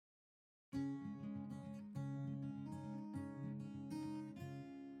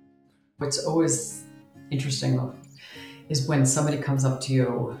What's always interesting is when somebody comes up to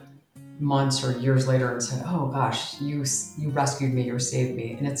you months or years later and said, "Oh gosh, you rescued me, you saved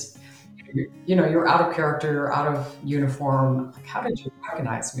me," and it's you're out of character, you're out of uniform. Like, how did you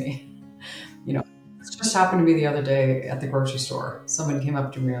recognize me? You know, this just happened to me the other day at the grocery store. Someone came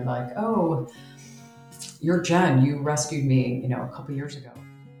up to me and like, "Oh, you're Jen. You rescued me, a couple years ago."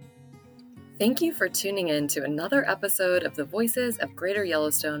 Thank you for tuning in to another episode of the Voices of Greater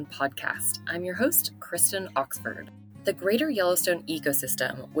Yellowstone podcast. I'm your host, Kristen Oxford. The Greater Yellowstone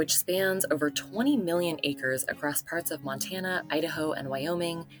ecosystem, which spans over 20 million acres across parts of Montana, Idaho, and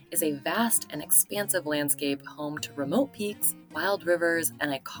Wyoming, is a vast and expansive landscape home to remote peaks, wild rivers,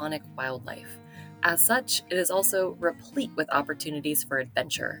 and iconic wildlife. As such, it is also replete with opportunities for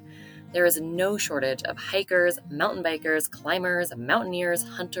adventure. There is no shortage of hikers, mountain bikers, climbers, mountaineers,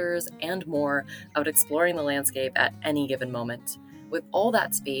 hunters, and more out exploring the landscape at any given moment. With all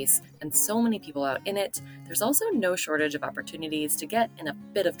that space and so many people out in it, there's also no shortage of opportunities to get in a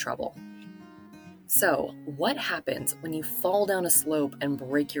bit of trouble. So, what happens when you fall down a slope and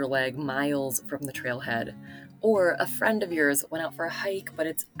break your leg miles from the trailhead? Or a friend of yours went out for a hike, but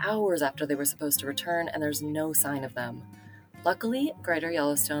it's hours after they were supposed to return and there's no sign of them? Luckily, Greater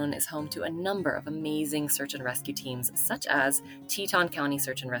Yellowstone is home to a number of amazing search and rescue teams, such as Teton County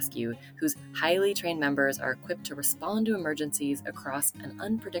Search and Rescue, whose highly trained members are equipped to respond to emergencies across an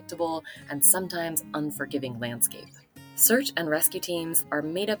unpredictable and sometimes unforgiving landscape. Search and rescue teams are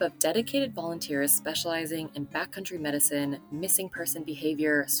made up of dedicated volunteers specializing in backcountry medicine, missing person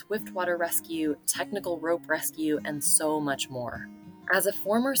behavior, swiftwater rescue, technical rope rescue, and so much more. As a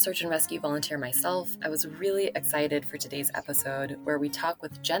former search and rescue volunteer myself, I was really excited for today's episode where we talk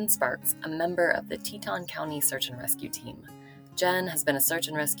with Jen Sparks, a member of the Teton County Search and Rescue team. Jen has been a search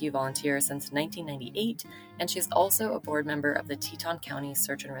and rescue volunteer since 1998, and she's also a board member of the Teton County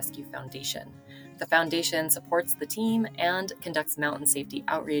Search and Rescue Foundation. The foundation supports the team and conducts mountain safety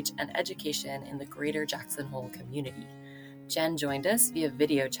outreach and education in the greater Jackson Hole community. Jen joined us via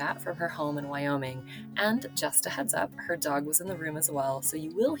video chat from her home in Wyoming, and just a heads up, her dog was in the room as well, so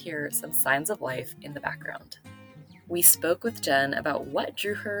you will hear some signs of life in the background. We spoke with Jen about what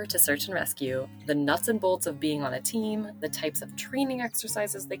drew her to search and rescue, the nuts and bolts of being on a team, the types of training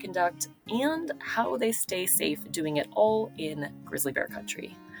exercises they conduct, and how they stay safe doing it all in grizzly bear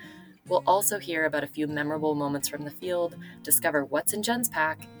country. We'll also hear about a few memorable moments from the field, discover what's in Jen's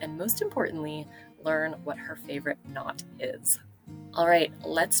pack, and most importantly, learn what her favorite knot is. All right,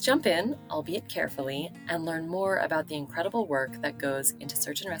 let's jump in, albeit carefully, and learn more about the incredible work that goes into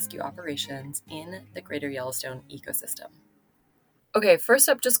search and rescue operations in the Greater Yellowstone ecosystem. Okay, first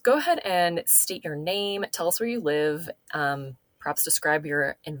up, just go ahead and state your name, tell us where you live, perhaps describe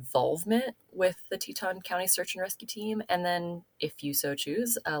your involvement with the Teton County Search and Rescue team, and then, if you so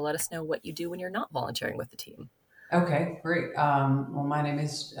choose, let us know what you do when you're not volunteering with the team. Okay, great. Well, my name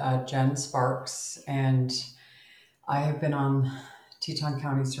is Jen Sparks, and I have been on Teton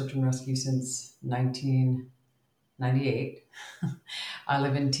County Search and Rescue since 1998. I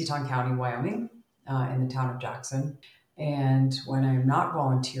live in Teton County, Wyoming, in the town of Jackson. And when I'm not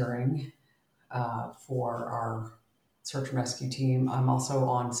volunteering for our search and rescue team, I'm also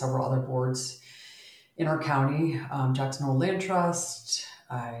on several other boards in our county, Jackson Hole Land Trust.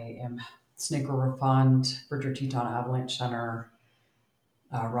 I am Snake River Fund, Bridger Teton Avalanche Center,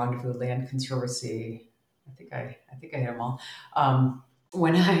 Rendezvous Land Conservancy. I think I hit them all.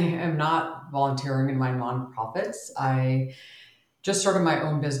 When I am not volunteering in my nonprofits, I just started my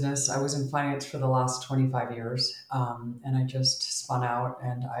own business. I was in finance for the last 25 years, and I just spun out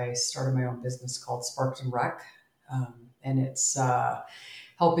and I started my own business called Sparks and Rec, and it's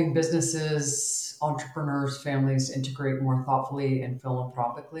helping businesses, entrepreneurs, families integrate more thoughtfully and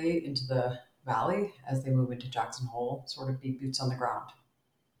philanthropically into the valley as they move into Jackson Hole, sort of be boots on the ground.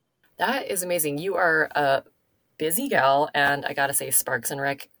 That is amazing. You are a busy gal, and I gotta say, Sparks and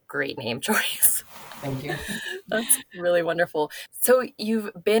Rec, great name choice. Thank you. That's really wonderful. So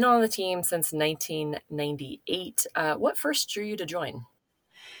you've been on the team since 1998. What first drew you to join?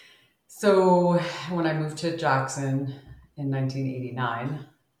 So when I moved to Jackson in 1989, I'm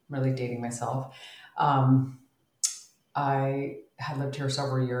really dating myself, I had lived here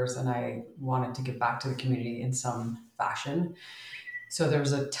several years and I wanted to give back to the community in some fashion. So there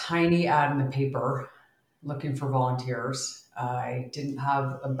was a tiny ad in the paper looking for volunteers. I didn't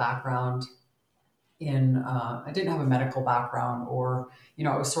have a background I didn't have a medical background, or,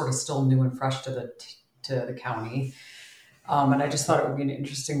 I was sort of still new and fresh to the county. And I just thought it would be an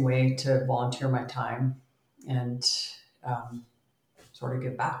interesting way to volunteer my time and sort of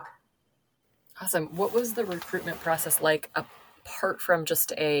give back. Awesome. What was the recruitment process like apart from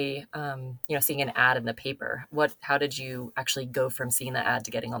just seeing an ad in the paper, how did you actually go from seeing the ad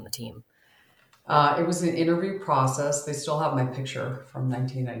to getting on the team? It was an interview process. They still have my picture from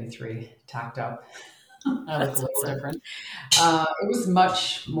 1993 tacked up. I look a That's little awesome. different. It was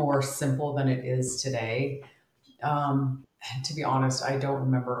much more simple than it is today. To be honest, I don't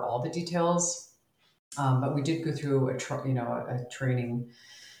remember all the details, but we did go through a training.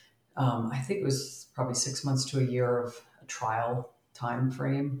 I think it was probably 6 months to a year of a trial time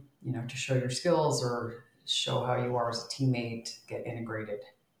frame, to show your skills or show how you are as a teammate, get integrated.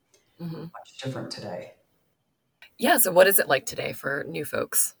 Hmm. Much different today. Yeah. So what is it like today for new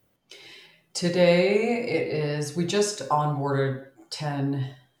folks? Today it is, we just onboarded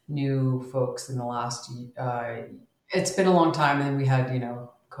 10 new folks in the last, it's been a long time and we had,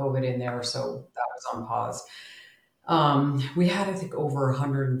 COVID in there. So that was on pause. We had, I think, over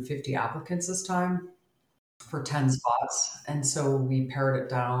 150 applicants this time for 10 spots. And so we pared it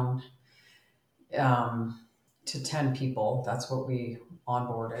down to 10 people. That's what we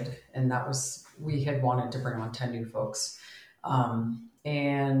onboarded. And we had wanted to bring on 10 new folks.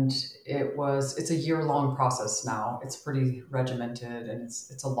 And it's a year-long process now. It's pretty regimented and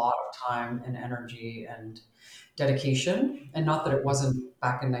it's a lot of time and energy and dedication. And not that it wasn't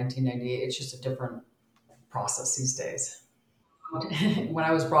back in 1998, it's just a different process these days. When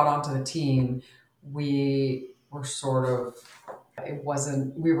I was brought onto the team, we were sort of,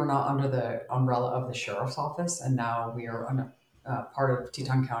 we were not under the umbrella of the sheriff's office, and now we are part of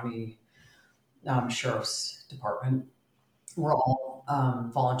Teton County Sheriff's Department. We're all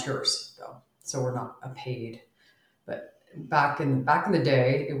volunteers, though, so we're not paid. But back in the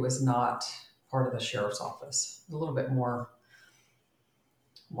day, it was not part of the sheriff's office. A little bit more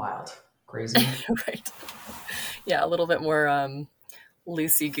wild, crazy. Right. Yeah, a little bit more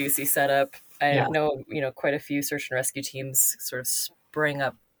loosey goosey setup. I Yeah. know, quite a few search and rescue teams sort of sprang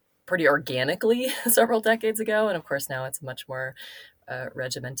up pretty organically several decades ago. And of course, now it's much more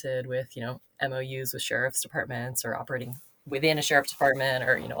regimented with, MOUs with sheriff's departments or operating within a sheriff's department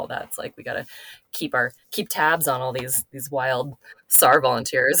or, all that. It's like we got to keep tabs on all these wild SAR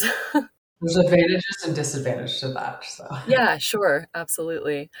volunteers. There's advantages and disadvantages to that. So. Yeah, sure.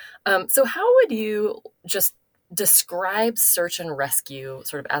 Absolutely. So how would you just describe search and rescue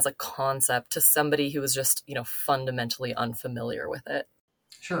sort of as a concept to somebody who is just, fundamentally unfamiliar with it?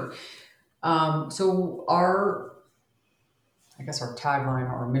 Sure. So I guess our tagline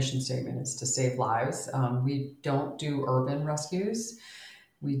or our mission statement is to save lives. We don't do urban rescues.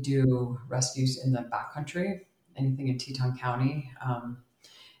 We do rescues in the backcountry, anything in Teton County.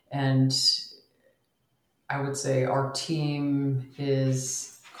 And I would say our team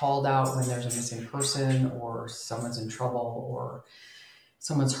is called out when there's a missing person or someone's in trouble or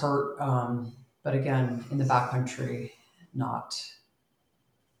someone's hurt. But again, in the backcountry, not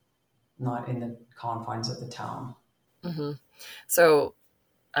in the confines of the town. Mm-hmm. So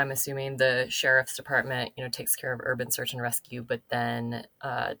I'm assuming the sheriff's department, takes care of urban search and rescue, but then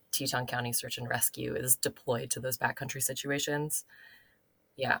Teton County Search and Rescue is deployed to those backcountry situations.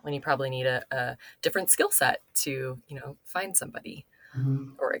 Yeah, when you probably need a different skill set to, find somebody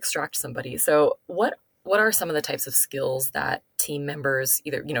Mm-hmm. or extract somebody. So what are some of the types of skills that team members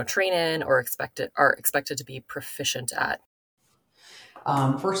either, train in or are expected to be proficient at?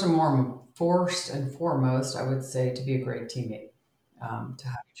 First and foremost, I would say to be a great teammate, to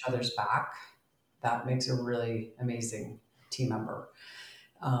have each other's back. That makes a really amazing team member.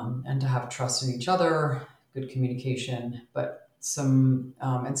 And to have trust in each other, good communication, but some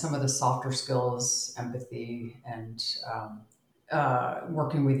of the softer skills, empathy, and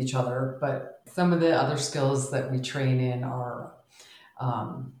working with each other. But some of the other skills that we train in are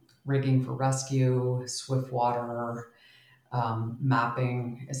rigging for rescue, swift water,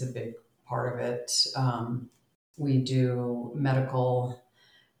 mapping is a big part of it. We do medical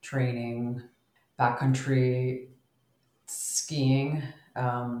training, backcountry skiing.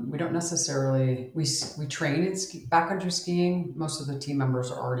 We don't necessarily we train in backcountry skiing. Most of the team members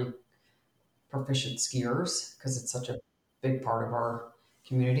are already proficient skiers because it's such a big part of our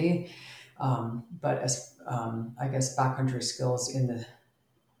community. But as I guess backcountry skills in the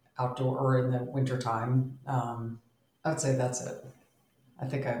outdoor or in the wintertime, I would say that's it. I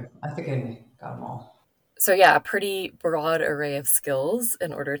think I got them all. So yeah, a pretty broad array of skills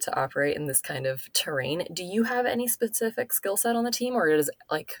in order to operate in this kind of terrain. Do you have any specific skill set on the team, or is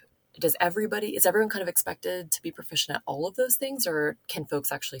everyone kind of expected to be proficient at all of those things, or can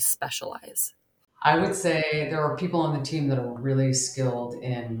folks actually specialize? I would say there are people on the team that are really skilled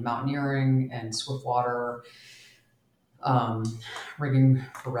in mountaineering and swift water, um, rigging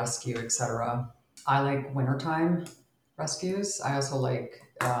for rescue, etc. I like wintertime rescues. I also like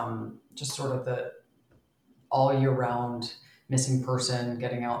just sort of the all year round missing person,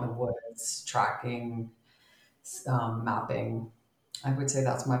 getting out in the woods, tracking, mapping. I would say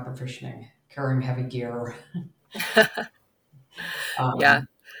that's my proficiency, carrying heavy gear. Yeah.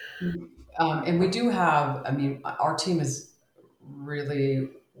 Um, and we do have, I mean, our team is really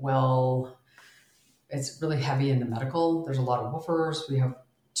well, it's really heavy in the medical. There's a lot of woofers. We have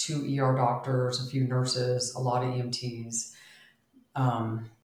 2 ER doctors, a few nurses, a lot of EMTs. Um,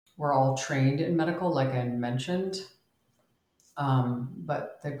 we're all trained in medical, like I mentioned.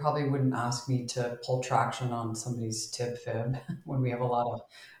 But they probably wouldn't ask me to pull traction on somebody's tib fib when we have a lot of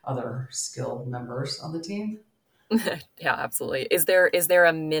other skilled members on the team. Yeah, absolutely. Is there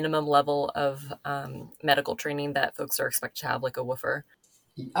a minimum level of medical training that folks are expected to have, like a woofer?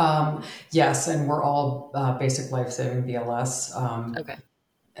 Um, yes, and we're all basic life saving BLS, Okay.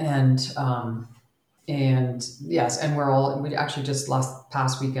 and yes, and we actually just last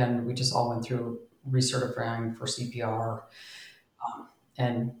past weekend we just all went through recertifying for CPR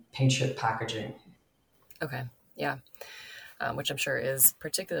and paint ship packaging. Okay. Yeah. Which I'm sure is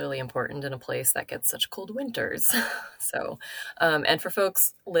particularly important in a place that gets such cold winters. So, and for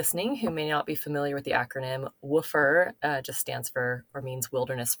folks listening who may not be familiar with the acronym, WOOFER just stands for or means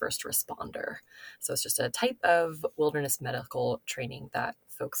Wilderness First Responder. So it's just a type of wilderness medical training that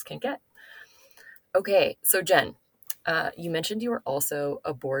folks can get. Okay, so Jen, you mentioned you were also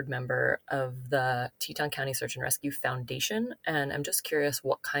a board member of the Teton County Search and Rescue Foundation, and I'm just curious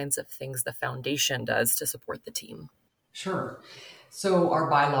what kinds of things the foundation does to support the team. Sure. So our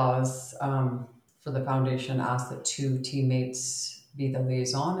bylaws for the foundation ask that 2 teammates be the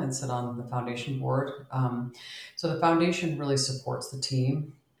liaison and sit on the foundation board. So the foundation really supports the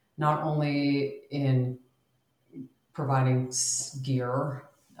team, not only in providing gear,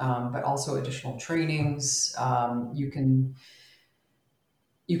 but also additional trainings. You can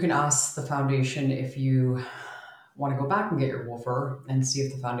ask the foundation if you want to go back and get your woofer and see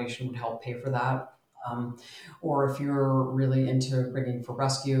if the foundation would help pay for that. Um, or if you're really into rigging for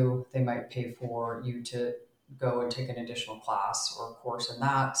rescue, they might pay for you to go and take an additional class or course in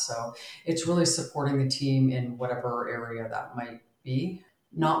that. So it's really supporting the team in whatever area that might be,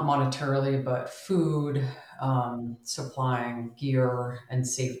 not monetarily, but food, supplying gear and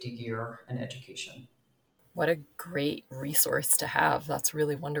safety gear and education. What a great resource to have. That's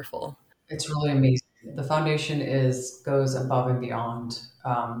really wonderful. It's really amazing. The foundation is goes above and beyond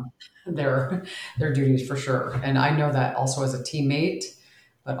their their duties for sure, and I know that also as a teammate,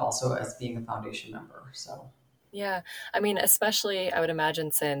 but also as being a foundation member. So Yeah, I mean, especially I would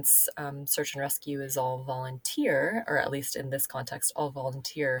imagine since search and rescue is all volunteer, or at least in this context, all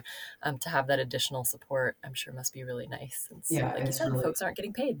volunteer, to have that additional support, I'm sure must be really nice. Since, yeah, like you it's said, really folks aren't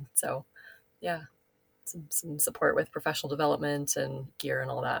getting paid. So, yeah, some support with professional development and gear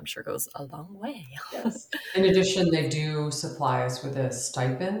and all that, I'm sure goes a long way. yes. In addition, they do supply us with a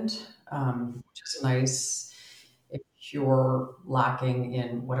stipend, which is nice if you're lacking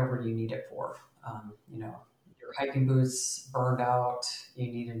in whatever you need it for. Your hiking boots burned out, you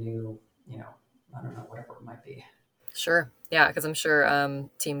need a new, I don't know, whatever it might be. Sure. Yeah, because I'm sure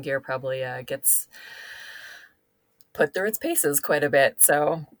Team Gear probably gets put through its paces quite a bit.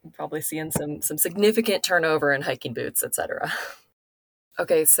 So probably seeing some significant turnover in hiking boots, etc.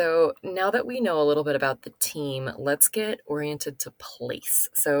 Okay, so now that we know a little bit about the team, let's get oriented to place.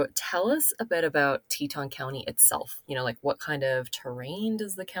 So tell us a bit about Teton County itself. Like what kind of terrain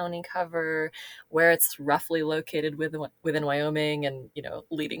does the county cover, where it's roughly located within Wyoming, and,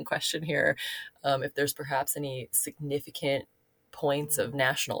 leading question here, if there's perhaps any significant points of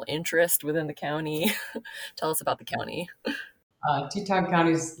national interest within the county. Tell us about the county. Teton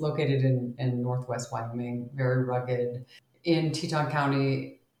County is located in northwest Wyoming, very rugged. In Teton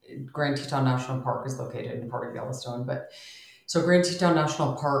County, Grand Teton National Park is located in part of Yellowstone. But so Grand Teton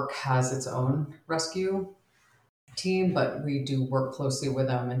National Park has its own rescue team, but we do work closely with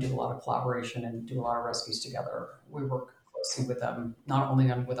them and do a lot of collaboration and do a lot of rescues together. We work closely with them, not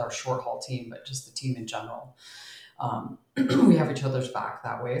only with our short haul team, but just the team in general. We have each other's back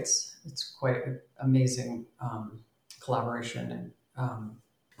that way. It's quite amazing collaboration and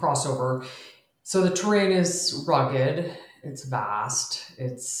crossover. So the terrain is rugged. It's vast.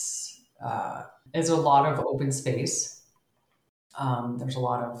 It's a lot of open space. There's a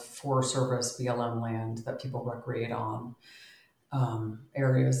lot of Forest Service BLM land that people recreate on.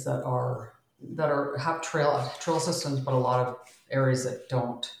 Areas that have trail systems, but a lot of areas that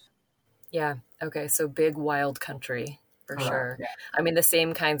don't. Yeah. Okay. So big wild country for Correct. sure. Yeah. I mean, the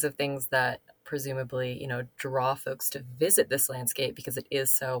same kinds of things that presumably, draw folks to visit this landscape because it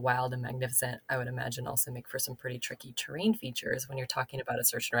is so wild and magnificent. I would imagine also make for some pretty tricky terrain features when you're talking about a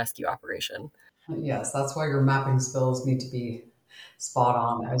search and rescue operation. Yes, that's why your mapping skills need to be spot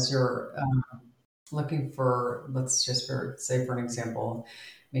on as you're looking for, let's just say for an example,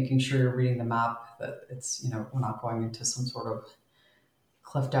 making sure you're reading the map, that it's, we're not going into some sort of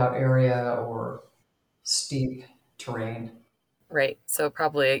cliffed out area or steep terrain. Right. So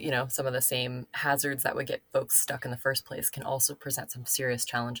probably, some of the same hazards that would get folks stuck in the first place can also present some serious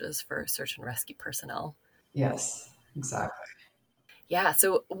challenges for search and rescue personnel. Yes, exactly. Yeah.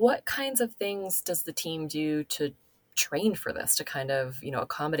 So what kinds of things does the team do to train for this, to kind of,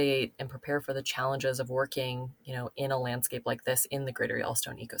 accommodate and prepare for the challenges of working, in a landscape like this in the Greater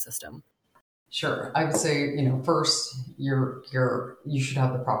Yellowstone ecosystem? Sure. I would say, first, you should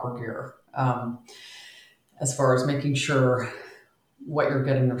have the proper gear. As far as making sure what you're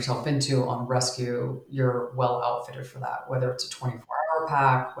getting yourself into on rescue, you're well outfitted for that, whether it's a 24-hour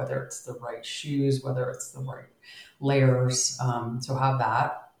pack, whether it's the right shoes, whether it's the right layers. So have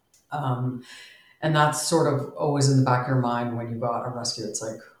that. Um, and that's sort of always in the back of your mind when you go out on rescue. It's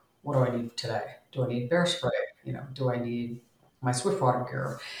like, what do I need today? Do I need bear spray? Do I need my Swiftwater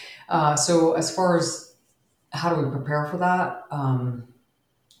gear? So as far as how do we prepare for that?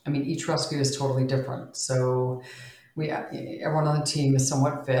 Each rescue is totally different. So everyone on the team is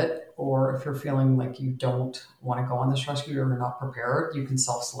somewhat fit, or if you're feeling like you don't want to go on this rescue or you're not prepared, you can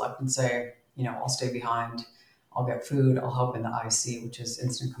self-select and say, I'll stay behind. I'll get food. I'll help in the IC, which is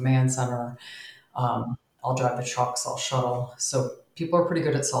Instant Command Center. I'll drive the trucks. I'll shuttle. So people are pretty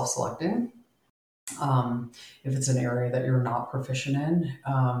good at self-selecting. If it's an area that you're not proficient in.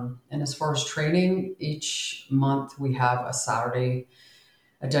 And as far as training, each month we have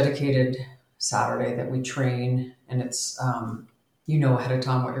a dedicated Saturday that we train, and it's ahead of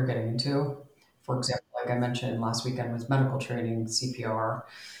time what you're getting into. For example, like I mentioned, last weekend was medical training, CPR.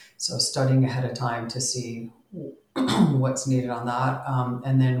 So studying ahead of time to see what's needed on that.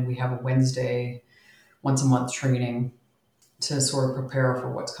 And then we have a Wednesday, once a month training to sort of prepare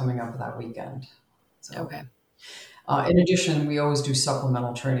for what's coming up that weekend. So, Okay. In addition, we always do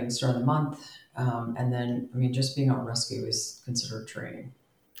supplemental trainings during the month. And then, just being on rescue is considered training.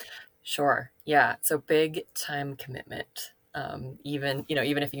 Sure. Yeah. So big time commitment. Even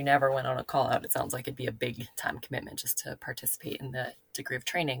if you never went on a call out, it sounds like it'd be a big time commitment just to participate in the degree of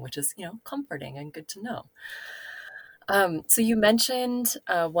training, which is, comforting and good to know. So you mentioned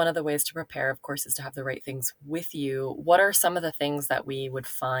one of the ways to prepare, of course, is to have the right things with you. What are some of the things that we would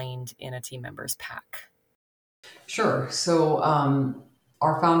find in a team member's pack? Sure. So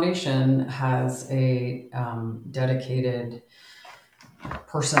our foundation has a dedicated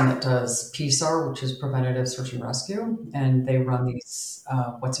person that does PSAR, which is Preventative Search and Rescue, and they run these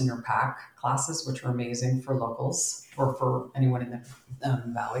What's in Your Pack classes, which are amazing for locals or for anyone in the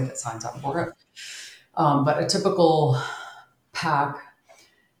valley that signs up for it. But a typical pack,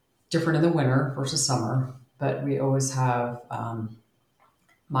 different in the winter versus summer, but we always have,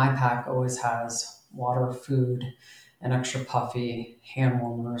 my pack always has water, food, an extra puffy, hand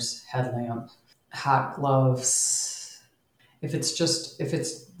warmers, headlamp, hat, gloves. If it's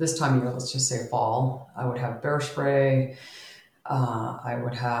this time of year, let's just say fall, I would have bear spray. I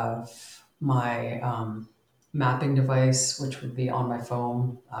would have my mapping device, which would be on my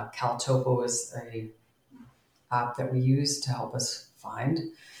phone. CalTopo is a app that we use to help us find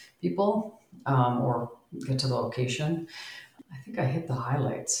people or get to the location. I think I hit the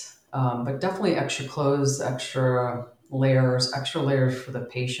highlights, but definitely extra clothes, extra layers for the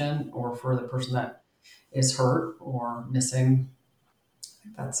patient or for the person that is hurt or missing.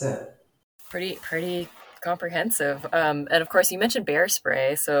 That's it. Pretty comprehensive. And of course, you mentioned bear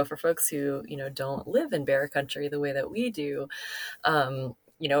spray. So for folks who don't live in bear country the way that we do,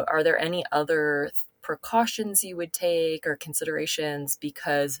 are there any other precautions you would take or considerations?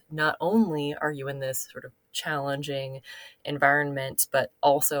 Because not only are you in this sort of challenging environment, but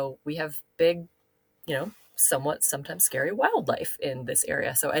also we have big, somewhat sometimes scary wildlife in this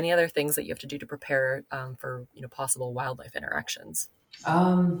area. So any other things that you have to do to prepare for possible wildlife interactions?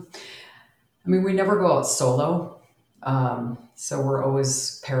 We never go out solo. So we're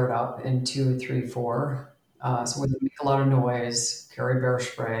always paired up in 2, 3, 4. So we make a lot of noise, carry bear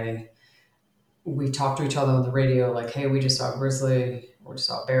spray. We talk to each other on the radio, like, hey, we just saw a grizzly, or just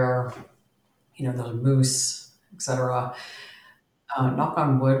saw a bear, there's a moose, etc. Knock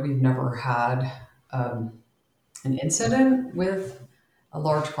on wood, we've never had an incident with a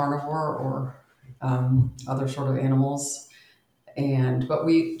large carnivore or other sort of animals. But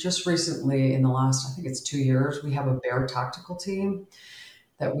we just recently, in the last, I think it's 2 years, we have a bear tactical team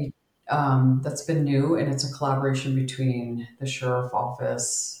that we That's been new, and it's a collaboration between the sheriff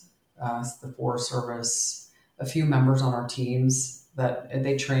office, the Forest Service, a few members on our teams that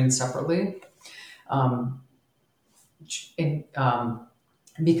they train separately. Um, in,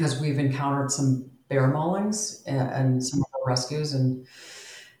 because we've encountered some bear maulings and some other rescues, and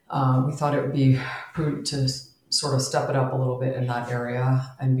we thought it would be prudent to sort of step it up a little bit in that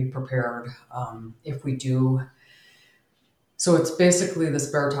area and be prepared if we do. So it's basically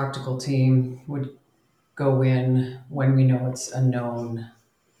this bear tactical team would go in when we know it's a known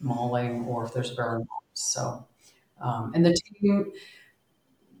mauling or if there's a bear involved. So, and the team,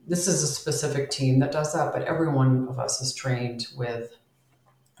 this is a specific team that does that, but every one of us is trained with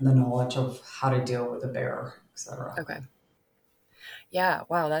the knowledge of how to deal with a bear, etc. Okay. Yeah.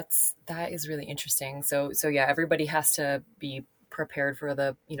 Wow. That is really interesting. So yeah, everybody has to be prepared for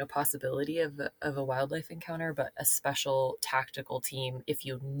the, possibility of a wildlife encounter, but a special tactical team if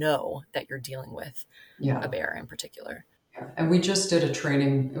you know that you're dealing with a Yeah. bear in particular. Yeah. And we just did a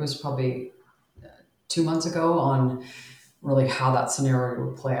training, it was probably 2 months ago, on really how that scenario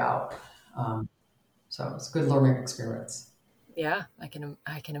would play out. So it's a good learning experience. Yeah, I can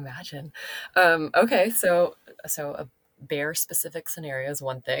imagine. Okay, so a bear specific scenario is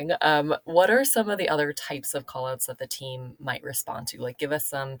one thing. What are some of the other types of callouts that the team might respond to? Like, give us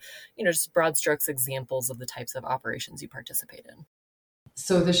some, just broad strokes examples of the types of operations you participate in.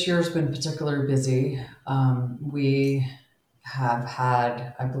 So this year's been particularly busy. We have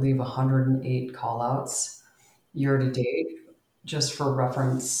had, I believe, 108 callouts year to date. Just for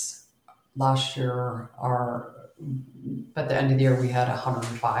reference, last year, at the end of the year, we had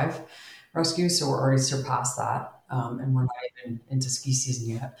 105 rescues, so we're already surpassed that, and we're not even into ski season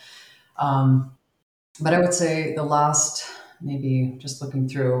yet. Um, but I would say the last, maybe just looking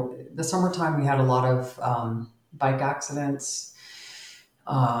through the summertime, we had a lot of bike accidents.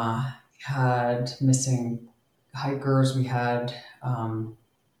 Had missing hikers. We had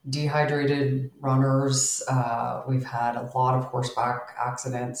dehydrated runners. We've had a lot of horseback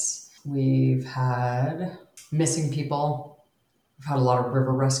accidents. We've had missing people. We've had a lot of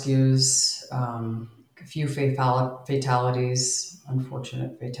river rescues. A few fatalities,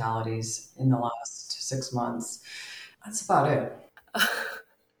 unfortunate fatalities in the last 6 months. That's about it.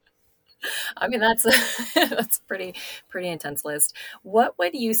 I mean, that's that's pretty intense list. What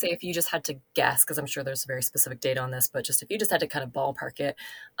would you say if you just had to guess? Because I'm sure there's very specific data on this, but just if you just had to kind of ballpark it,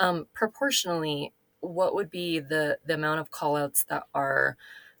 proportionally, what would be the amount of callouts that are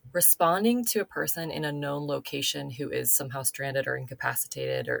responding to a person in a known location who is somehow stranded or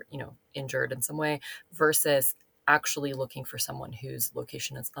incapacitated or injured in some way versus actually looking for someone whose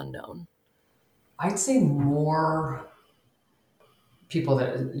location is unknown? I'd say more people that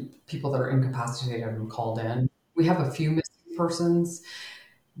are incapacitated and called in. We have a few missing persons.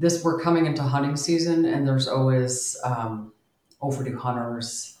 We're coming into hunting season, and there's always overdue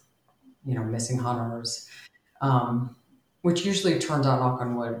hunters, missing hunters, um, which usually turns out, knock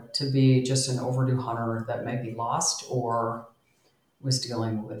on wood, to be just an overdue hunter that may be lost or was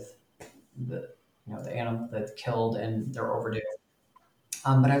dealing with the animal that killed and they're overdue.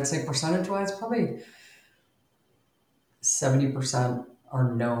 But I'd say percentage wise, probably 70%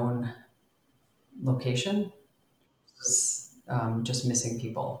 are known location, just missing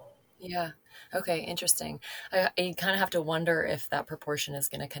people. Yeah. Okay. Interesting. I kind of have to wonder if that proportion is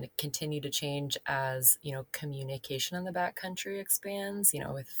going to kind of continue to change as, communication in the backcountry expands,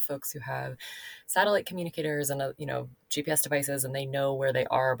 with folks who have satellite communicators and, GPS devices and they know where they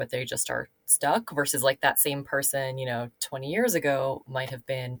are, but they just are stuck versus like that same person, 20 years ago might have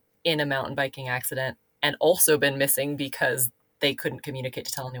been in a mountain biking accident and also been missing because they couldn't communicate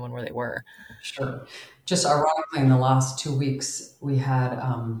to tell anyone where they were. Sure. Just ironically, in the last 2 weeks, we had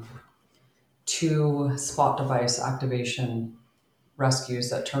two spot device activation rescues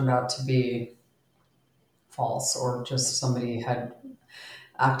that turned out to be false, or just somebody had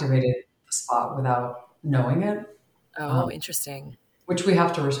activated the spot without knowing it, Oh, um, interesting. which we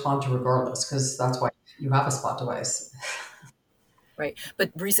have to respond to regardless, because that's why you have a spot device. Right.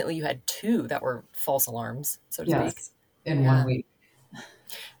 But recently you had two that were false alarms, so to speak. Yes, in one Yeah. week.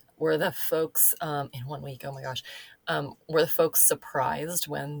 Were the folks in one week, oh my gosh, were the folks surprised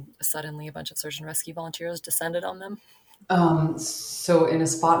when suddenly a bunch of search and rescue volunteers descended on them? So in a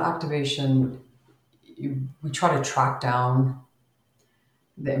spot activation, we try to track down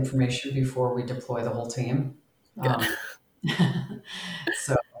the information before we deploy the whole team. Good. Um,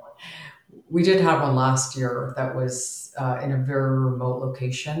 so we did have one last year that was in a very remote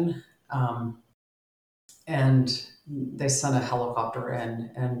location, and they sent a helicopter in,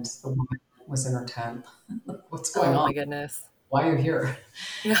 and the woman was in her tent. What's going Oh on? my goodness. why are you here?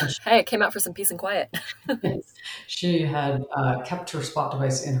 Yeah. And Hey, I came out for some peace and quiet. she had kept her spot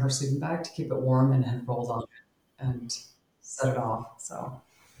device in her sleeping bag to keep it warm and had rolled on it and set it off. So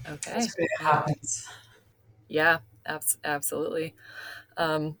Okay. it's okay. It Well, happens. yeah, absolutely.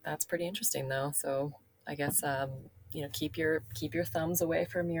 That's pretty interesting though. So I guess keep your thumbs away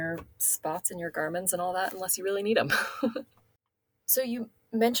from your spots in your garments and all that unless you really need them. So you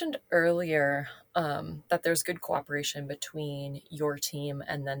mentioned earlier that there's good cooperation between your team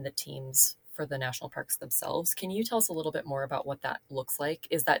and then the teams for the national parks themselves. Can you tell us a little bit more about what that looks like?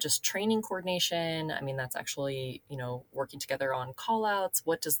 Is that just training coordination? I mean, that's actually, working together on call outs.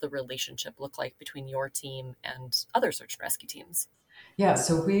 What does the relationship look like between your team and other search and rescue teams? Yeah,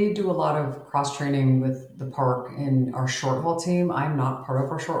 so we do a lot of cross training with the park in our short haul team. I'm not part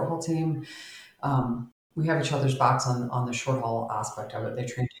of our short haul team. We have each other's backs on the short haul aspect of it. They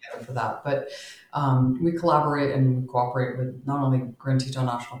train together for that. But we collaborate and we cooperate with not only Grand Teton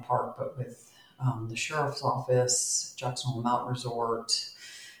National Park, but with the Sheriff's Office, Jackson Hole Mountain Resort,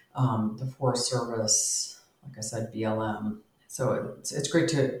 the Forest Service, like I said, BLM. So it's great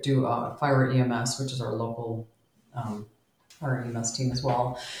to do Fire EMS, which is our local Fire EMS team as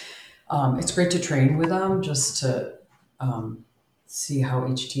well. It's great to train with them just to see how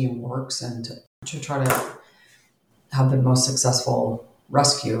each team works and to try to have the most successful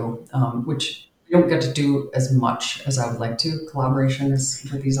rescue, which we don't get to do as much as I would like to. Collaboration is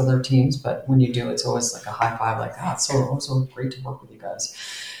with these other teams, but when you do, it's always like a high five, like, it's so great to work with you guys.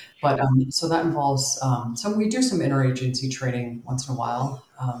 But so that involves, so we do some interagency training once in a while.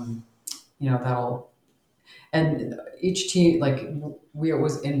 That'll, and each team, like, we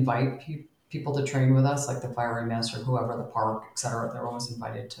always invite people to train with us, like the fire EMS or whoever, the park, et cetera. They're always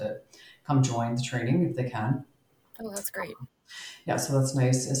invited to come join the training if they can. Oh, that's great. Yeah, so that's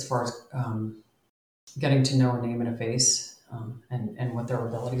nice as far as getting to know a name and a face, and what their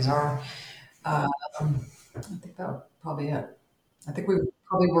abilities are. Um, I think that would probably it. I think we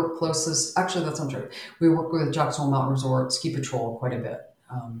probably work closest. Actually, that's not true. We work with Jackson Hole Mountain Resort Ski Patrol quite a bit,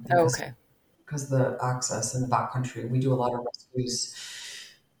 Oh, because okay. the access in the backcountry. We do a lot of rescues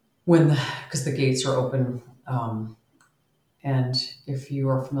when because the gates are open. And if you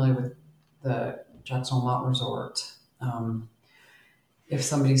are familiar with the Jackson Hole Mountain Resort, um, if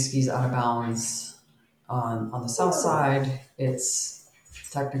somebody skis out of bounds on the south side, it's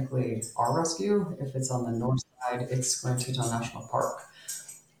technically our rescue. If it's on the north side, it's Grand Teton National Park.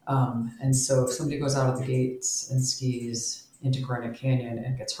 And so if somebody goes out of the gates and skis into Granite Canyon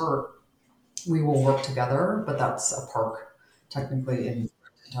and gets hurt, we will work together, but that's a park technically in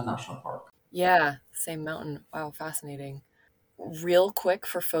Grand Teton National Park. Yeah, same mountain. Wow, fascinating. Real quick,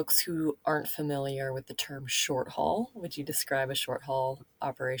 for folks who aren't familiar with the term short haul, would you describe a short haul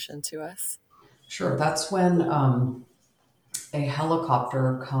operation to us? Sure, that's when a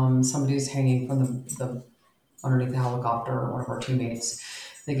helicopter comes, somebody's hanging from the underneath the helicopter, one of our teammates.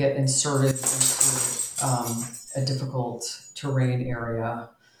 They get inserted into a difficult terrain area,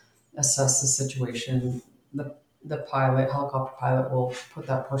 assess the situation. The helicopter pilot, will put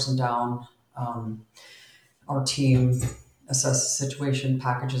that person down. Um, our team assesses the situation,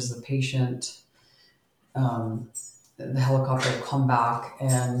 packages the patient. The helicopter will come back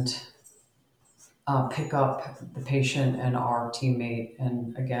and pick up the patient and our teammate.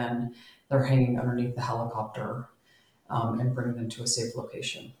 And again, they're hanging underneath the helicopter, and bring them to a safe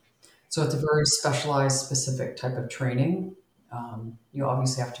location. So it's a very specialized, specific type of training. You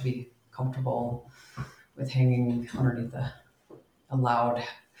obviously have to be comfortable with hanging underneath a loud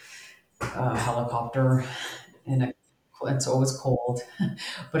helicopter, and it's always cold.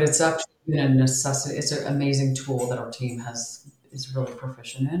 But it's actually been a necessity. It's an amazing tool that our team is really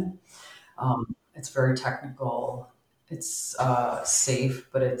proficient in. It's very technical. It's safe,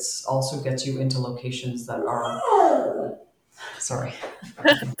 but it's also gets you into locations that are, sorry,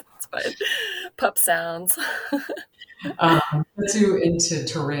 That's fine. Pup sounds. gets you into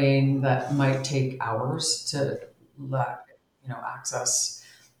terrain that might take hours to let access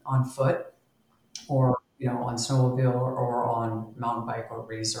on foot, or on snowmobile, or on mountain bike or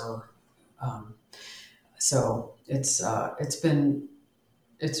razor. Um, so it's been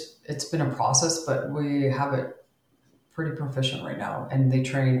a process, but we have it pretty proficient right now. And they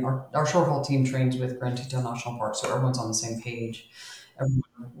train our short haul team trains with Grand Teton National Park, so everyone's on the same page.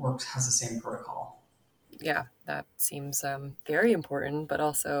 Everyone works has the same protocol. Yeah, that seems very important, but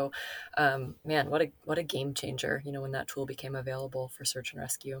also, man, what a game changer! When that tool became available for search and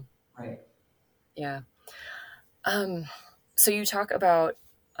rescue. Right. Yeah. Um, so you talk about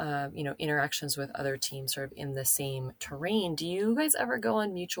interactions with other teams sort of in the same terrain, do you guys ever go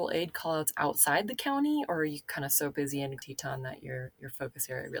on mutual aid callouts outside the county, or are you kind of so busy in Teton that your focus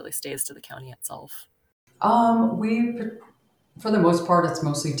area really stays to the county itself? We, for the most part, it's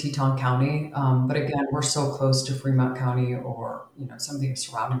mostly Teton County. But again, we're so close to Fremont County or, some of the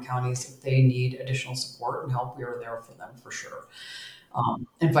surrounding counties. If they need additional support and help, we are there for them for sure.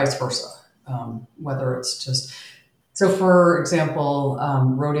 And vice versa. Whether it's just, so for example,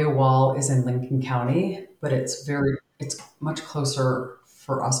 Rodeo Wall is in Lincoln County, but it's much closer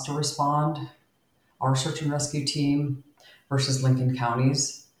for us to respond, our search and rescue team versus Lincoln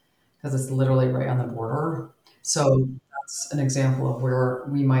County's, because it's literally right on the border. So that's an example of where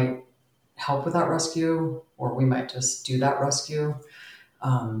we might help with that rescue, or we might just do that rescue.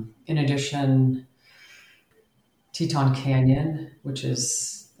 In addition, Teton Canyon, which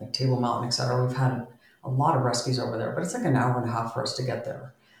is like Table Mountain, et cetera, we've had a lot of rescues over there, but it's like an hour and a half for us to get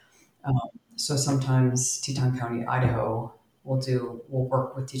there. Um, so sometimes Teton County, Idaho, we'll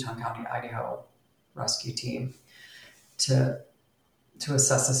work with Teton County, Idaho rescue team to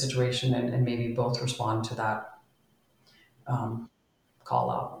assess the situation and maybe both respond to that um,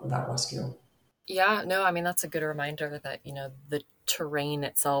 call out or that rescue. Yeah, no, I mean, that's a good reminder that, the terrain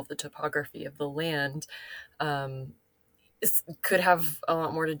itself, the topography of the land, um, could have a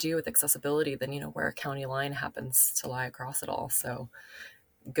lot more to do with accessibility than, where a county line happens to lie across it all. So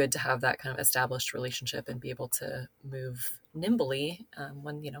good to have that kind of established relationship and be able to move nimbly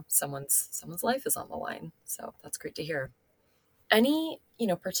when, someone's life is on the line. So that's great to hear. Any,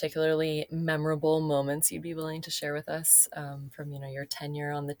 particularly memorable moments you'd be willing to share with us from, your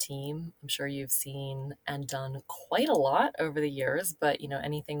tenure on the team? I'm sure you've seen and done quite a lot over the years, but,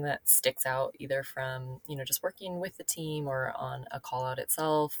 anything that sticks out either from, just working with the team or on a call out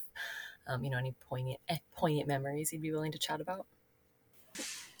itself, any poignant memories you'd be willing to chat about?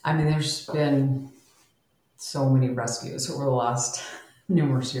 I mean, there's been so many rescues over the last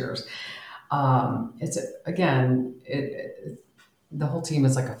numerous years. It's again, the whole team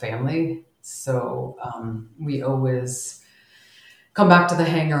is like a family. So we always come back to the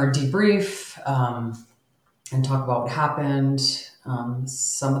hangar and debrief and talk about what happened.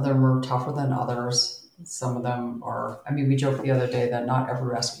 Some of them are tougher than others. Some of them are, I mean, we joked the other day that not every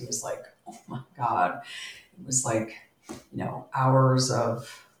rescue is like, oh my God. It was like, hours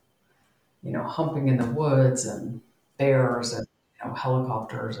of, humping in the woods and bears and,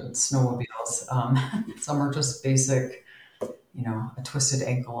 helicopters and snowmobiles. Some are just basic, a twisted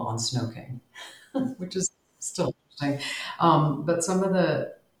ankle on Snow King, which is still interesting. But some of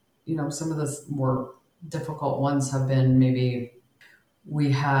the more difficult ones have been maybe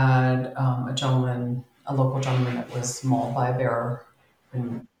we had a local gentleman that was mauled by a bear a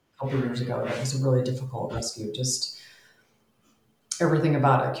couple of years ago. That was a really difficult rescue. Just everything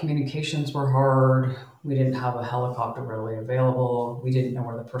about it. Communications were hard. We didn't have a helicopter readily available. We didn't know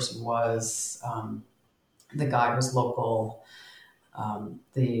where the person was. The guide was local.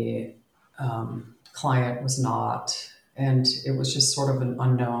 The client was not. And it was just sort of an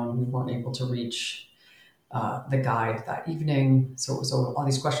unknown. We weren't able to reach the guide that evening. So it was all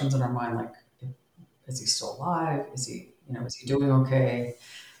these questions in our mind, like, is he still alive? Is he doing okay?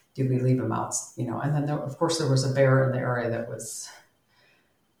 Did we leave him out? And then of course there was a bear in the area that was,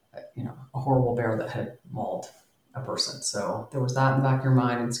 a horrible bear that had mauled a person. So there was that in the back of your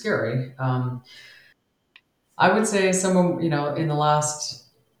mind and scary. I would say someone, in the last,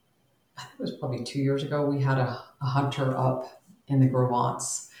 I think it was probably 2 years ago, we had a hunter up in the Gros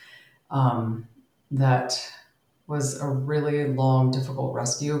Ventres that was a really long, difficult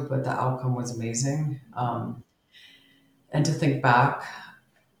rescue, but the outcome was amazing. And to think back,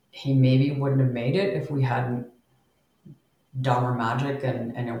 he maybe wouldn't have made it if we hadn't done our magic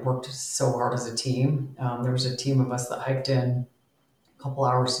and it worked so hard as a team. There was a team of us that hiked in a couple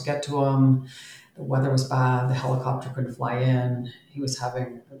hours to get to him. The weather was bad. The helicopter couldn't fly in. He was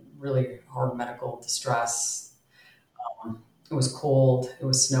having really hard medical distress. It was cold. It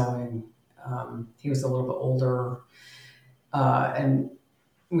was snowing. He was a little bit older. And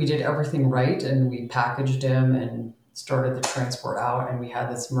we did everything right. And we packaged him and started the transport out. And we had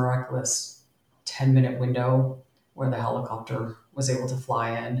this miraculous 10-minute window where the helicopter was able to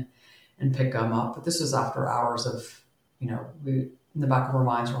fly in and pick him up. But this was after hours of, we in the back of our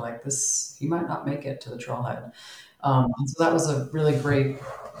minds were like, he might not make it to the trailhead. And so that was a really great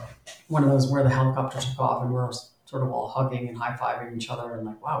one of those where the helicopter took off and we're sort of all hugging and high-fiving each other and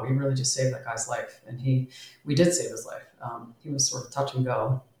like, wow, we really just saved that guy's life. And we did save his life. He was sort of touch and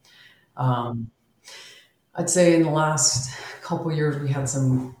go. I'd say in the last couple years, we had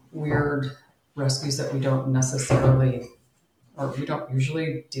some weird rescues that we don't necessarily or we don't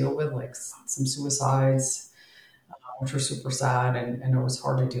usually deal with like some suicides, which were super sad, and it was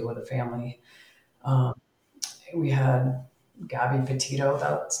hard to deal with a family. Um, we had Gabby Petito.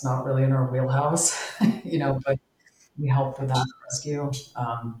 That's not really in our wheelhouse, but we helped with that rescue.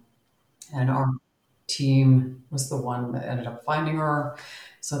 And our team was the one that ended up finding her.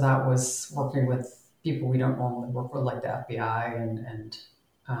 So that was working with people we don't normally work with, like the FBI, and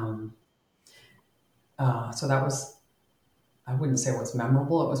um, so that was, I wouldn't say it was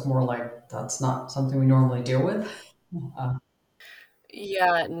memorable. It was more like that's not something we normally deal with. Uh,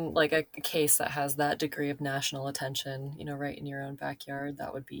 Yeah, and like a case that has that degree of national attention, right in your own backyard,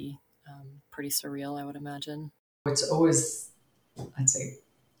 that would be pretty surreal, I would imagine. it's always, I'd say,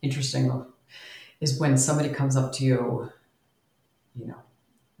 interesting is when somebody comes up to you, you know,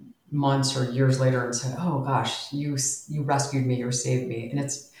 months or years later and said, "Oh gosh, you rescued me, you saved me," and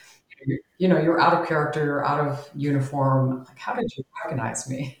it's, you're out of character, you're out of uniform. Like, how did you recognize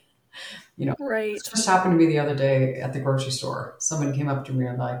me? This Right. just happened to me the other day at the grocery store. Someone came up to me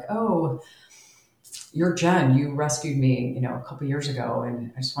and like, "Oh, you're Jen. You rescued me, a couple years ago,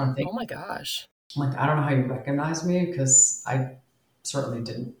 and I just want to thank." Oh my gosh. I'm like, I don't know how you recognize me because I certainly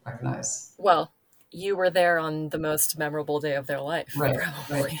didn't recognize. Well, you were there on the most memorable day of their life, Right, right.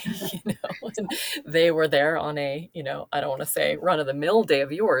 probably, and they were there on a, I don't want to say run of the mill day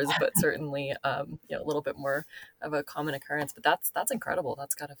of yours, but certainly, a little bit more of a common occurrence. But that's incredible.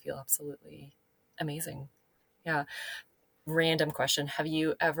 That's got to feel absolutely amazing. Yeah. Random question. Have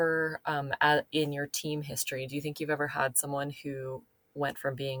you ever, in your team history, do you think you've ever had someone who went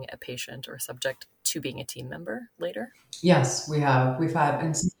from being a patient or subject to being a team member later? Yes, we have. We've had,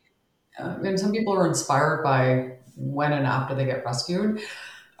 and some people are inspired by when and after they get rescued.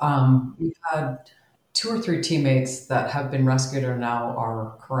 We've had two or three teammates that have been rescued and now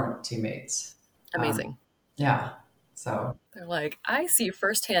are current teammates. Um, Amazing. yeah. So They're like, I see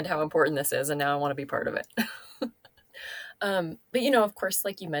firsthand how important this is, and now I want to be part of it. But of course,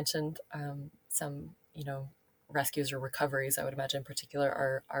 like you mentioned, some rescues or recoveries, I would imagine in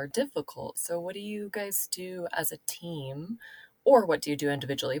particular, are difficult. So, what do you guys do as a team, or what do you do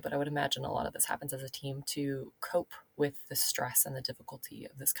individually? But I would imagine a lot of this happens as a team to cope with the stress and the difficulty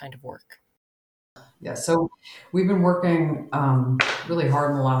of this kind of work. yeah. So we've been working really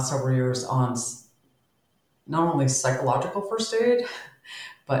hard in the last several years on not only psychological first aid,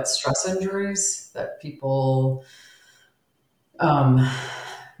 but stress injuries that people um,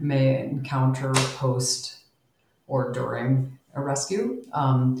 may encounter post or during a rescue.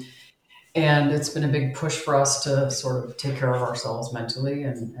 And it's been a big push for us to sort of take care of ourselves mentally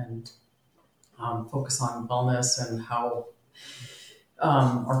and focus on wellness and how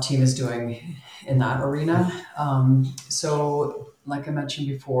our team is doing in that arena. So, like I mentioned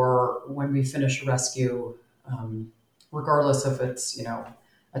before, when we finish a rescue, regardless if it's,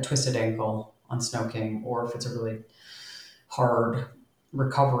 a twisted ankle on Snow King or if it's a really hard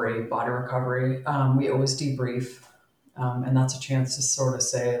recovery, body recovery, we always debrief. And that's a chance to sort of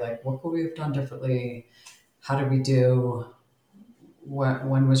say, like, what could we have done differently? How did we do?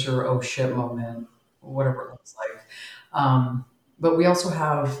 When was your oh shit moment? Whatever it looks like. But we also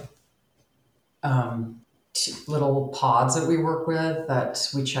have little pods that we work with that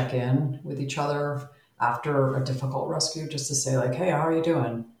we check in with each other after a difficult rescue just to say, like, hey, how are you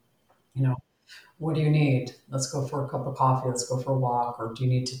doing? You know, what do you need? Let's go for a cup of coffee. Let's go for a walk. Or do you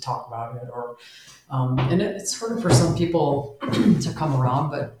need to talk about it? Or and it's sort of for some people to come around,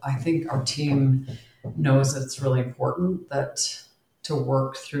 but I think our team knows that it's really important that to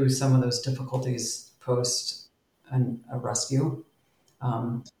work through some of those difficulties post a rescue.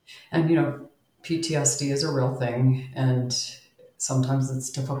 Um, and PTSD is a real thing, and sometimes it's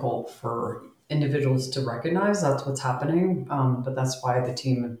difficult for individuals to recognize that's what's happening. But that's why the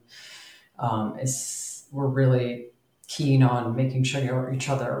team is we're really keen on making sure each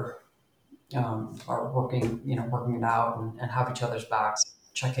other are working it out and have each other's backs,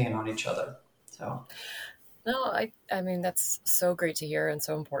 checking in on each other. So No, I mean, that's so great to hear and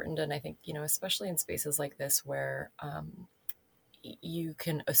so important. And I think, especially in spaces like this where you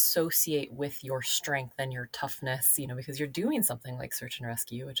can associate with your strength and your toughness, because you're doing something like search and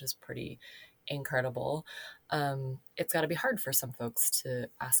rescue, which is pretty incredible. It's got to be hard for some folks to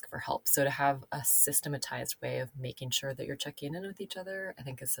ask for help. So to have a systematized way of making sure that you're checking in with each other, I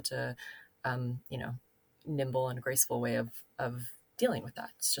think is such a, nimble and graceful way of dealing with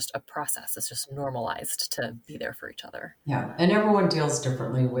that. It's just a process. It's just normalized to be there for each other. yeah, and everyone deals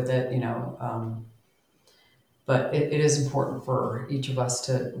differently with it, but it is important for each of us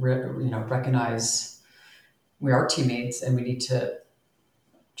to recognize we are teammates and we need to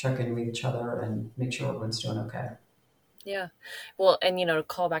check in with each other and make sure everyone's doing okay. Yeah. Well, and to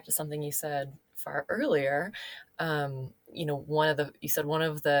call back to something you said far earlier, you said one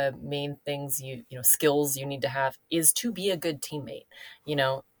of the main things skills you need to have is to be a good teammate. You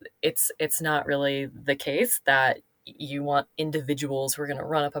know, it's not really the case that you want individuals who are going to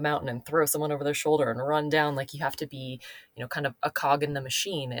run up a mountain and throw someone over their shoulder and run down. Like, you have to be, kind of a cog in the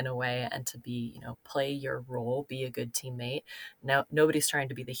machine in a way, and to be, play your role, be a good teammate. Now, nobody's trying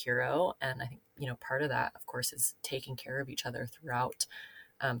to be the hero, and I think part of that, of course, is taking care of each other throughout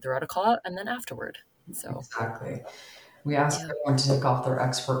a call out and then afterward. So Exactly. We ask yeah. everyone to take off their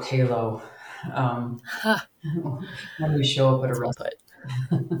expert halo um, Ha, when we show up at a that's well restaurant.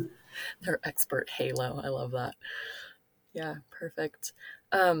 put. Their expert halo. I love that. Yeah, perfect.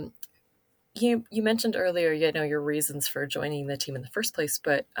 Um, you mentioned earlier, your reasons for joining the team in the first place,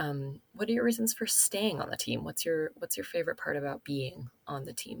 but what are your reasons for staying on the team? What's your favorite part about being on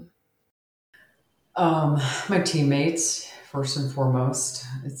the team? My teammates, first and foremost,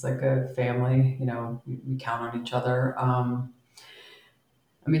 it's like a family. We count on each other. I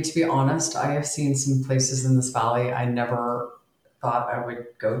mean, to be honest, I have seen some places in this valley I never thought I would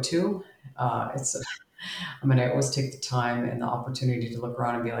go to. It's, I mean, I always take the time and the opportunity to look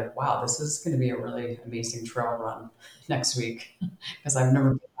around and be like, wow, this is going to be a really amazing trail run next week because I've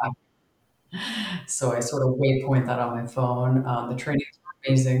never been back. So I sort of waypoint that on my phone. The trainings are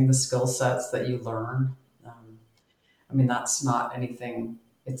amazing, the skill sets that you learn. Um, I mean, that's not anything.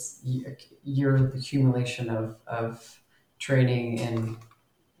 It's you're the accumulation of training in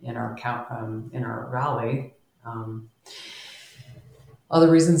our in our rally. Um, Other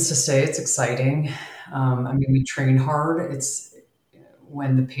reasons to say it's exciting. I mean, we train hard. It's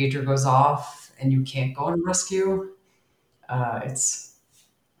when the pager goes off and you can't go and rescue. It's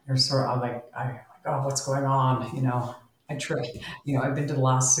you're sort of like, oh, what's going on? I try. I've been to the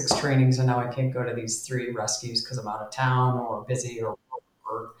last 6 trainings and now I can't go to these 3 rescues because I'm out of town or busy or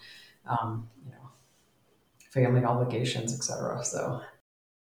um, you know, family obligations, etc. So,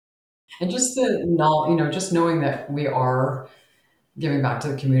 and just the knowledge, just knowing that we are giving back to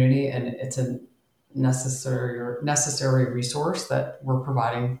the community and it's a necessary resource that we're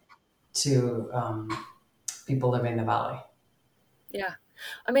providing to people living in the valley. Yeah.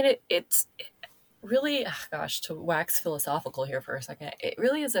 I mean, it's really, gosh, to wax philosophical here for a second, it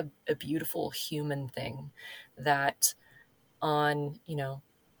really is a beautiful human thing that on,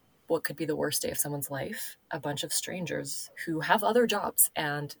 what could be the worst day of someone's life, a bunch of strangers who have other jobs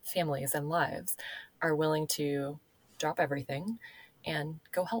and families and lives are willing to drop everything and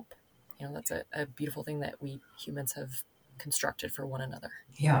go help. That's a beautiful thing that we humans have constructed for one another.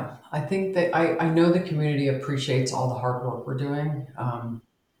 Yeah, I think that I know the community appreciates all the hard work we're doing,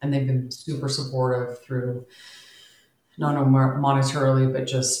 and they've been super supportive through not only monetarily but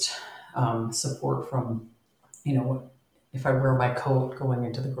just support from if I wear my coat going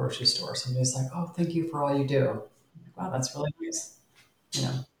into the grocery store, somebody's like, "Oh, thank you for all you do." Wow, that's really nice. You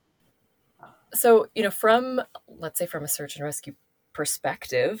know, So, from, let's say, from a search and rescue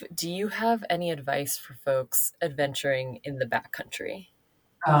perspective, do you have any advice for folks adventuring in the backcountry?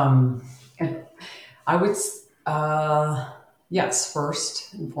 and I would, yes,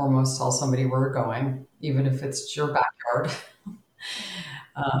 first and foremost, tell somebody where we're going, even if it's your backyard.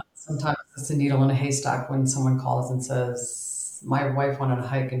 Sometimes it's a needle in a haystack when someone calls and says, "My wife went on a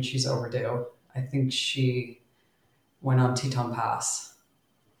hike and she's overdue. I think she went on Teton Pass."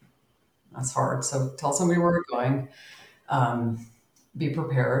 That's hard. So tell somebody where we're going. Um, be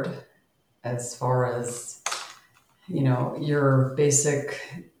prepared as far as, your basic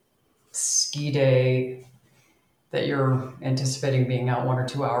ski day that you're anticipating being out 1 or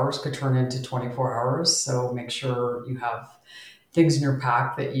 2 hours could turn into 24 hours. So make sure you have things in your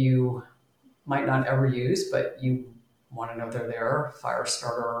pack that you might not ever use, but you want to know they're there. Fire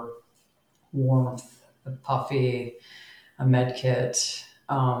starter, warmth, a puffy, a med kit,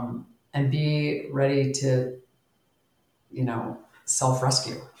 and be ready to, self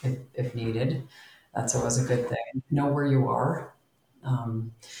rescue if needed. That's always a good thing. Know where you are.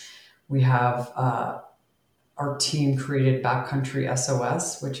 Um, we have our team created Backcountry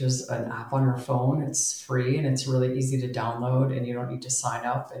SOS, which is an app on your phone. It's free and it's really easy to download, and you don't need to sign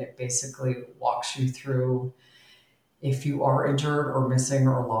up. And it basically walks you through if you are injured or missing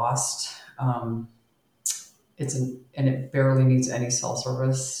or lost. And it barely needs any cell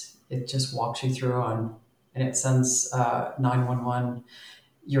service. It just walks you through and it sends 911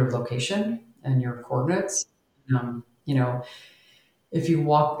 your location and your coordinates. You know, if you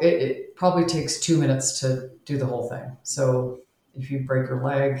walk, it probably takes 2 minutes to do the whole thing. So if you break your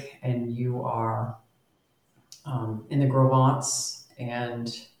leg and you are in the Gros Ventre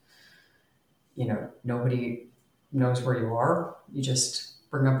and nobody knows where you are. You just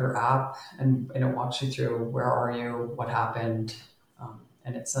bring up your app and it walks you through where are you, what happened,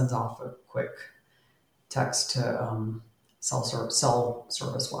 and it sends off a quick text to cell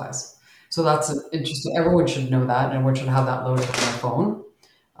service wise. So that's interesting. Everyone should know that, and everyone should have that loaded on their phone.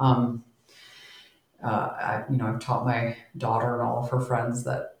 Um, I've taught my daughter and all of her friends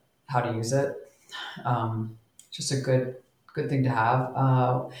that how to use it. Just a good thing to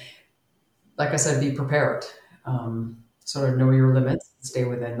have. Like I said, be prepared. Sort of know your limits, stay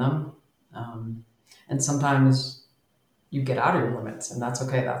within them, and sometimes you get out of your limits, and that's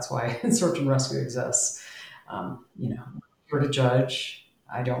okay. That's why search and rescue exists. You're to judge.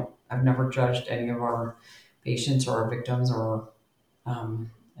 I've never judged any of our patients or our victims, and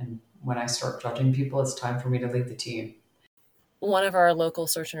when I start judging people, it's time for me to leave the team. One of our local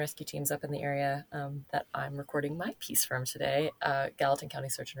search and rescue teams up in the area that I'm recording my piece from today, Gallatin County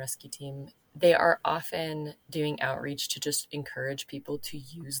Search and Rescue Team, they are often doing outreach to just encourage people to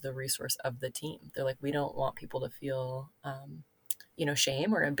use the resource of the team. They're like, we don't want people to feel,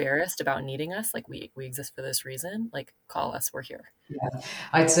 shame or embarrassed about needing us. Like we exist for this reason. Like call us, we're here. Yeah,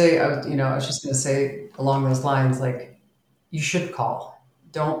 I'd say I was just going to say along those lines, like you should call.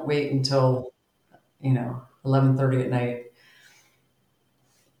 Don't wait until 11:30 at night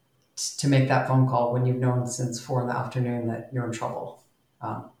to make that phone call when you've known since 4 in the afternoon that you're in trouble.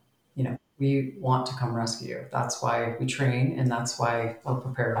 We want to come rescue you. That's why we train, and that's why we're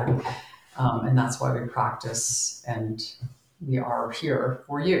prepared, and that's why we practice, and we are here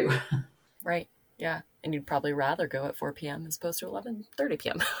for you. Right. Yeah. And you'd probably rather go at 4 p.m. as opposed to 11:30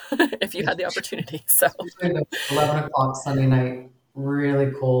 p.m. if you had the opportunity. So 11 o'clock Sunday night,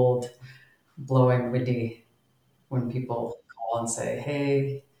 really cold, blowing, windy, when people call and say,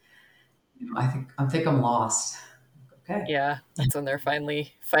 "Hey, I think I'm lost." Okay. Yeah, that's when they're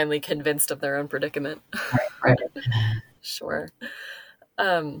finally convinced of their own predicament. Right. Sure.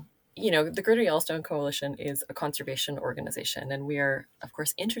 The Greater Yellowstone Coalition is a conservation organization, and we are, of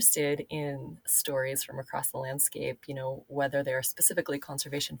course, interested in stories from across the landscape, whether they're specifically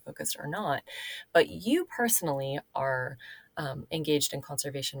conservation focused or not. But you personally are engaged in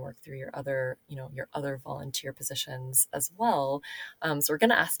conservation work through your other volunteer positions as well. So we're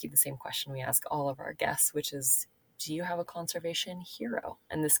going to ask you the same question we ask all of our guests, which is, do you have a conservation hero?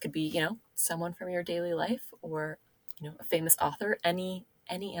 And this could be, someone from your daily life or, a famous author. Any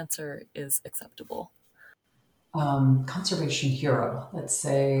answer is acceptable. Conservation hero. Let's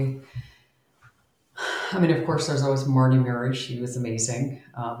say, of course, there's always Marty Murray. She was amazing.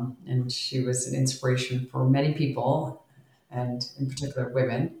 And she was an inspiration for many people, and in particular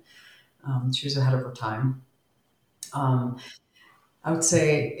women. She was ahead of her time. I would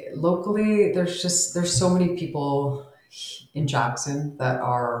say locally, there's so many people in Jackson that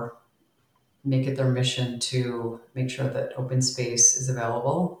make it their mission to make sure that open space is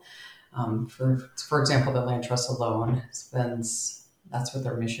available. For example, the Land Trust alone that's what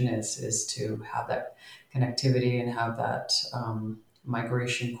their mission is to have that connectivity and have that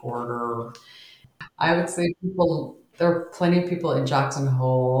migration corridor. I would say there are plenty of people in Jackson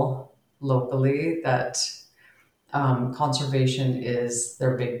Hole locally that conservation is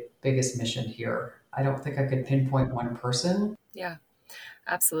their biggest mission here. I don't think I could pinpoint one person. Yeah,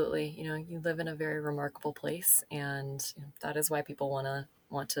 absolutely. You live in a very remarkable place, and that is why people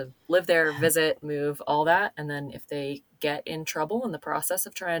want to live there, visit, move, all that. And then if they get in trouble in the process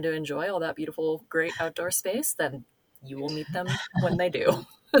of trying to enjoy all that beautiful, great outdoor space, then you will meet them when they do.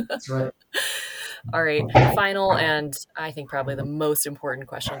 That's right. All right. Final, and I think probably the most important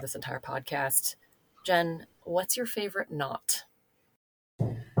question of this entire podcast. Jen, what's your favorite knot?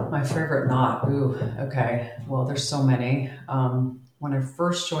 My favorite knot? Ooh, okay. Well, there's so many. When I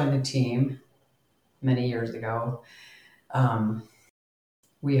first joined the team many years ago,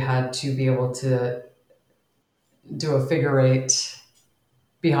 we had to be able to do a figure eight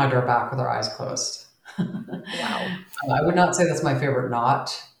behind our back with our eyes closed. Wow. I would not say that's my favorite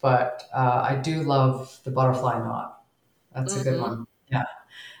knot, but I do love the butterfly knot. That's a good one. Yeah.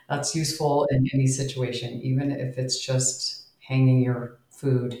 That's useful in any situation, even if it's just hanging your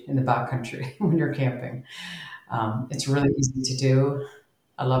food in the backcountry when you're camping. It's really easy to do.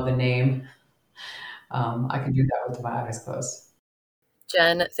 I love the name. I can do that with my eyes closed.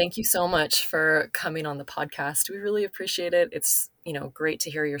 Jen, thank you so much for coming on the podcast. We really appreciate it. It's, great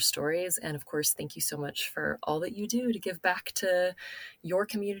to hear your stories. And of course, thank you so much for all that you do to give back to your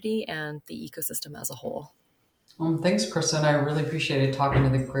community and the ecosystem as a whole. Thanks, Kristen. I really appreciated talking to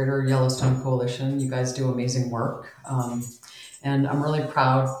the Greater Yellowstone Coalition. You guys do amazing work. And I'm really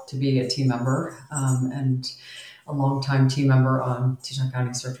proud to be a team member and a longtime team member on Teton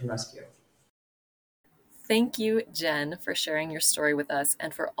County Search and Rescue. Thank you, Jen, for sharing your story with us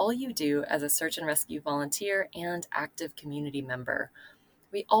and for all you do as a search and rescue volunteer and active community member.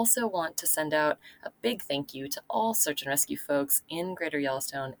 We also want to send out a big thank you to all search and rescue folks in Greater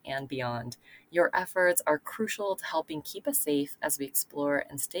Yellowstone and beyond. Your efforts are crucial to helping keep us safe as we explore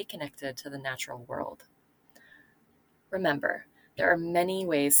and stay connected to the natural world. Remember, there are many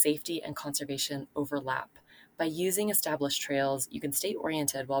ways safety and conservation overlap. By using established trails, you can stay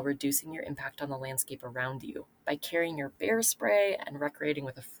oriented while reducing your impact on the landscape around you. By carrying your bear spray and recreating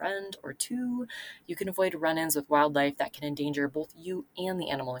with a friend or two, you can avoid run-ins with wildlife that can endanger both you and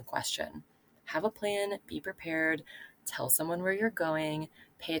the animal in question. Have a plan, be prepared, tell someone where you're going,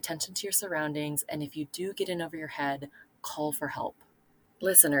 pay attention to your surroundings, and if you do get in over your head, call for help.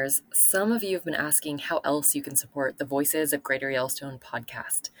 Listeners, some of you have been asking how else you can support the Voices of Greater Yellowstone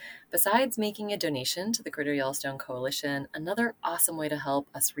podcast. Besides making a donation to the Greater Yellowstone Coalition, another awesome way to help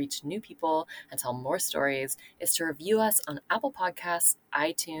us reach new people and tell more stories is to review us on Apple Podcasts,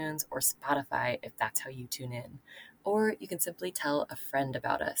 iTunes, or Spotify if that's how you tune in. Or you can simply tell a friend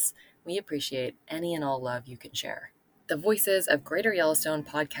about us. We appreciate any and all love you can share. The Voices of Greater Yellowstone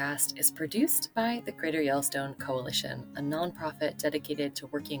podcast is produced by the Greater Yellowstone Coalition, a nonprofit dedicated to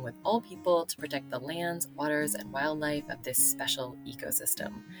working with all people to protect the lands, waters, and wildlife of this special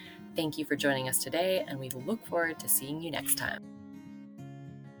ecosystem. Thank you for joining us today, and we look forward to seeing you next time.